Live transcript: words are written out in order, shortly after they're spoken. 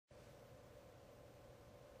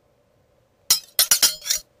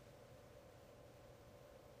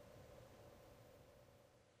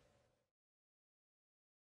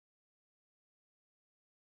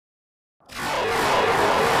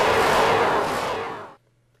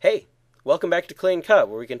Hey, welcome back to Clean Cut,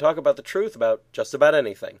 where we can talk about the truth about just about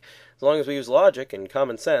anything, as long as we use logic and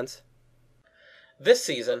common sense. This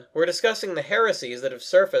season, we're discussing the heresies that have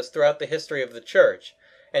surfaced throughout the history of the Church,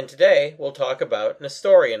 and today we'll talk about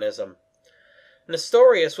Nestorianism.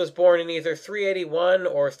 Nestorius was born in either 381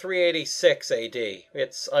 or 386 AD,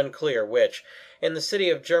 it's unclear which, in the city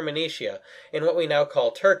of Germanicia, in what we now call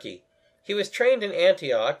Turkey. He was trained in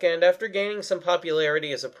Antioch, and after gaining some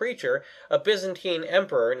popularity as a preacher, a Byzantine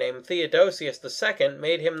emperor named Theodosius II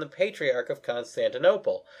made him the Patriarch of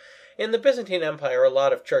Constantinople. In the Byzantine Empire, a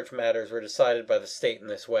lot of church matters were decided by the state in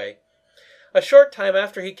this way. A short time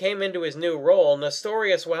after he came into his new role,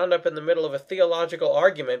 Nestorius wound up in the middle of a theological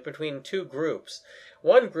argument between two groups.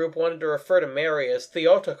 One group wanted to refer to Mary as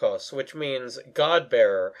theotokos, which means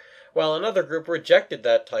God-bearer, while another group rejected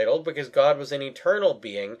that title because God was an eternal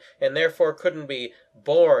being and therefore couldn't be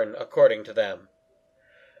born according to them.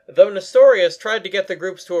 Though Nestorius tried to get the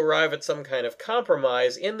groups to arrive at some kind of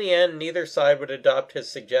compromise, in the end neither side would adopt his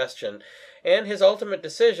suggestion, and his ultimate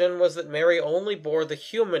decision was that Mary only bore the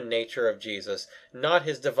human nature of Jesus, not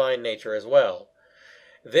his divine nature as well.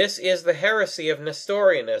 This is the heresy of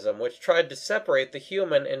Nestorianism, which tried to separate the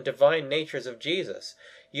human and divine natures of Jesus.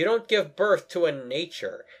 You don't give birth to a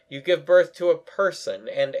nature, you give birth to a person,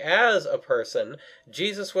 and as a person,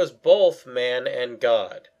 Jesus was both man and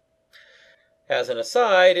God. As an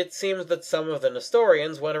aside, it seems that some of the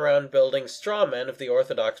Nestorians went around building straw men of the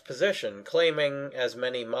Orthodox position, claiming, as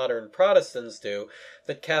many modern Protestants do,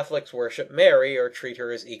 that Catholics worship Mary or treat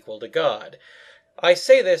her as equal to God. I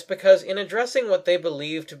say this because in addressing what they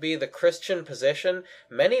believe to be the Christian position,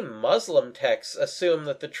 many Muslim texts assume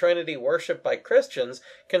that the Trinity worshipped by Christians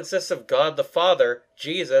consists of God the Father,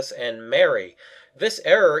 Jesus, and Mary. This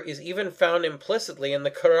error is even found implicitly in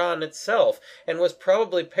the Quran itself, and was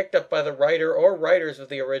probably picked up by the writer or writers of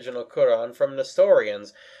the original Quran from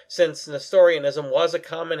Nestorians, since Nestorianism was a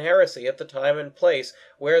common heresy at the time and place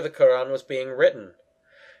where the Quran was being written.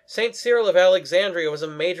 St. Cyril of Alexandria was a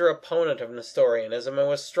major opponent of Nestorianism and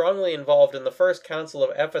was strongly involved in the First Council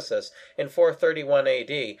of Ephesus in 431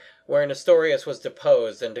 AD, where Nestorius was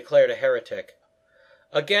deposed and declared a heretic.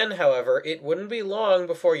 Again, however, it wouldn't be long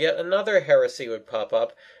before yet another heresy would pop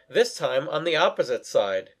up, this time on the opposite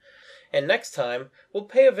side. And next time, we'll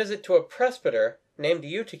pay a visit to a presbyter named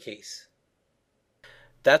Eutyches.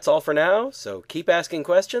 That's all for now, so keep asking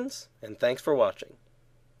questions, and thanks for watching.